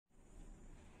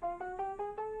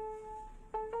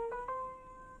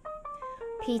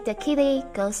Pete the Kitty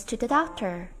Goes to the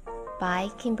Doctor by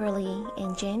Kimberly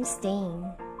and James Dean.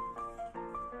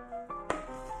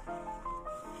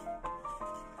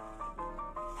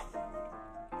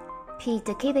 Pete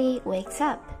the Kitty wakes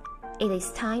up. It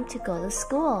is time to go to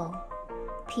school.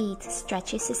 Pete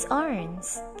stretches his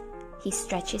arms. He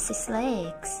stretches his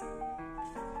legs.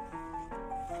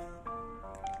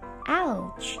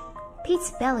 Ouch! Pete's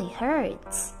belly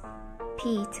hurts.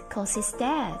 Pete calls his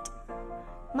dad.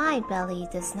 My belly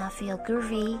does not feel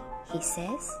groovy, he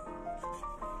says.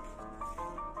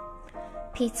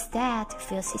 Pete's dad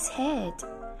feels his head.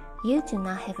 You do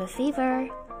not have a fever,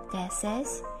 Dad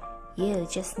says. You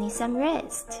just need some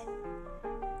rest.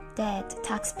 Dad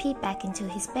tucks Pete back into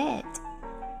his bed.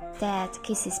 Dad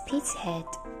kisses Pete's head.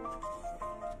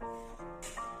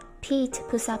 Pete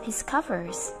puts up his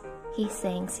covers. He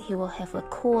thinks he will have a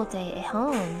cool day at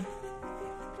home.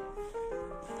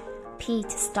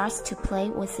 Pete starts to play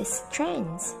with his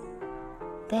trends.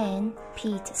 Then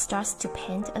Pete starts to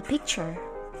paint a picture.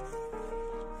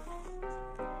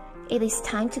 It is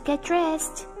time to get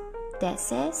dressed, Dad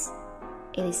says.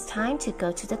 It is time to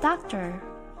go to the doctor.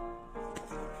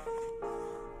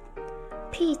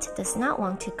 Pete does not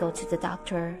want to go to the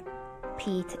doctor.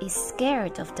 Pete is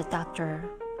scared of the doctor.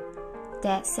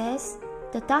 Dad says,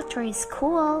 the doctor is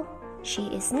cool. She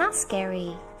is not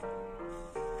scary.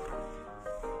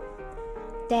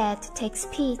 Dad takes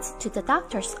Pete to the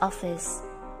doctor's office.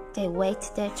 They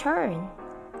wait their turn.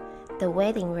 The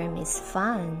waiting room is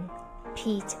fun.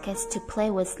 Pete gets to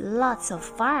play with lots of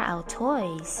far-out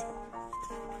toys.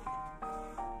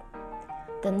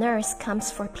 The nurse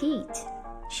comes for Pete.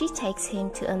 She takes him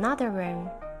to another room.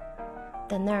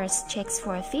 The nurse checks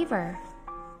for a fever.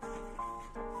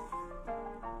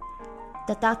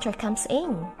 The doctor comes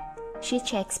in. She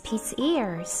checks Pete's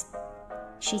ears.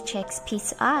 She checks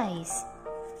Pete's eyes.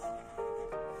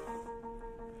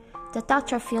 The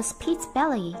doctor feels Pete's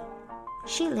belly.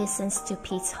 She listens to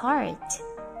Pete's heart.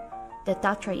 The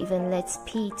doctor even lets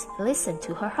Pete listen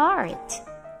to her heart.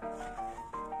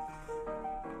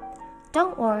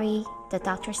 Don't worry, the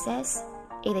doctor says.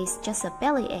 It is just a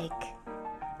bellyache.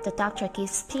 The doctor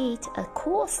gives Pete a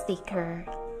cool sticker.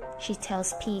 She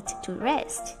tells Pete to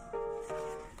rest.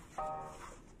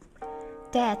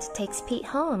 Dad takes Pete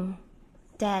home.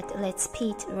 Dad lets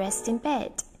Pete rest in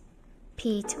bed.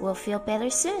 Pete will feel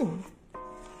better soon.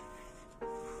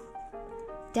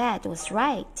 Dad was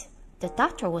right. The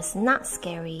doctor was not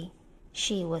scary.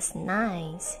 She was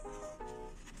nice.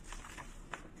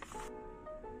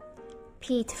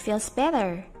 Pete feels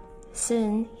better.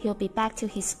 Soon he'll be back to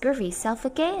his groovy self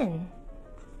again.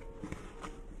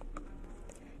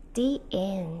 The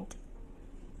end.